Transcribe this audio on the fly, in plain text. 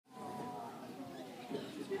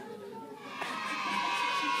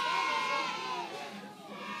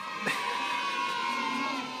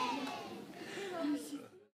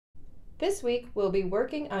This week we'll be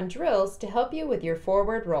working on drills to help you with your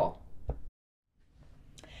forward roll.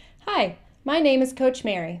 Hi, my name is Coach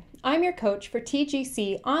Mary. I'm your coach for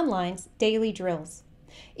TGC Online's daily drills.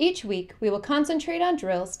 Each week we will concentrate on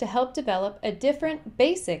drills to help develop a different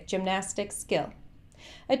basic gymnastics skill.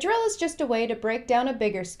 A drill is just a way to break down a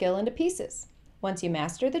bigger skill into pieces. Once you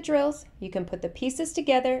master the drills, you can put the pieces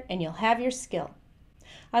together and you'll have your skill.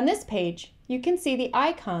 On this page, you can see the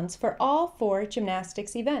icons for all 4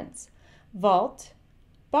 gymnastics events: vault,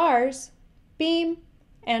 bars, beam,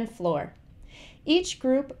 and floor. Each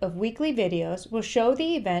group of weekly videos will show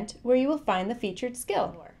the event where you will find the featured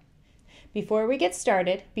skill. Before we get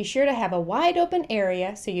started, be sure to have a wide open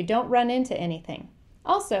area so you don't run into anything.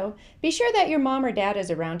 Also, be sure that your mom or dad is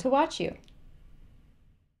around to watch you.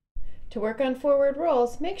 To work on forward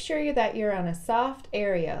rolls, make sure that you're on a soft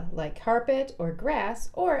area like carpet or grass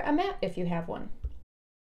or a mat if you have one.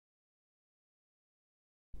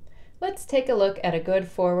 Let's take a look at a good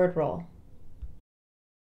forward roll.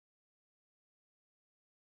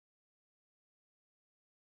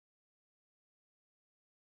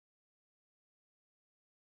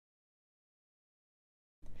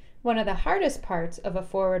 One of the hardest parts of a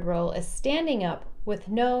forward roll is standing up with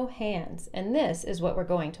no hands, and this is what we're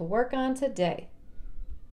going to work on today.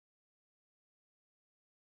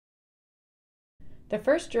 The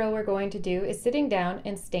first drill we're going to do is sitting down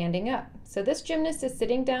and standing up. So this gymnast is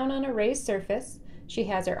sitting down on a raised surface. She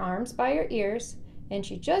has her arms by her ears, and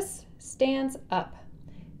she just stands up.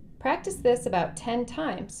 Practice this about 10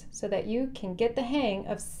 times so that you can get the hang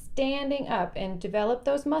of standing up and develop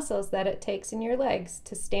those muscles that it takes in your legs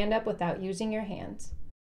to stand up without using your hands.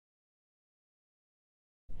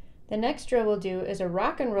 The next drill we'll do is a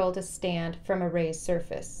rock and roll to stand from a raised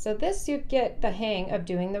surface. So this you get the hang of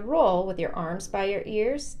doing the roll with your arms by your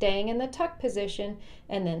ears, staying in the tuck position,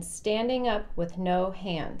 and then standing up with no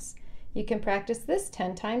hands. You can practice this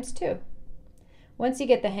 10 times too. Once you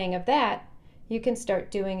get the hang of that, you can start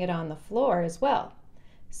doing it on the floor as well.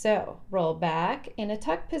 So roll back in a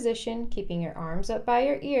tuck position, keeping your arms up by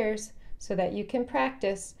your ears so that you can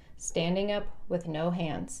practice standing up with no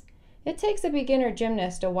hands. It takes a beginner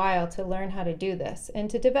gymnast a while to learn how to do this and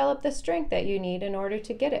to develop the strength that you need in order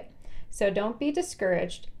to get it. So don't be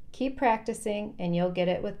discouraged, keep practicing, and you'll get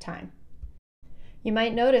it with time. You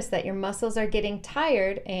might notice that your muscles are getting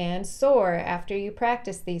tired and sore after you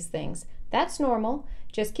practice these things. That's normal.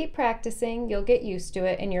 Just keep practicing, you'll get used to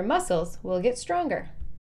it, and your muscles will get stronger.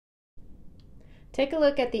 Take a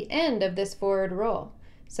look at the end of this forward roll.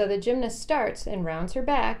 So the gymnast starts and rounds her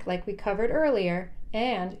back like we covered earlier,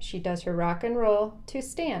 and she does her rock and roll to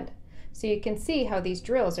stand. So you can see how these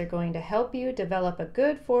drills are going to help you develop a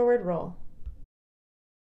good forward roll.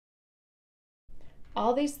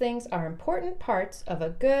 All these things are important parts of a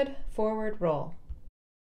good forward roll.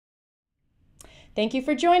 Thank you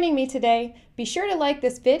for joining me today. Be sure to like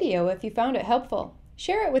this video if you found it helpful.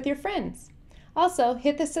 Share it with your friends. Also,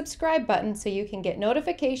 hit the subscribe button so you can get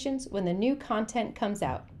notifications when the new content comes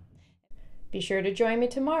out. Be sure to join me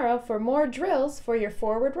tomorrow for more drills for your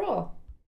forward roll.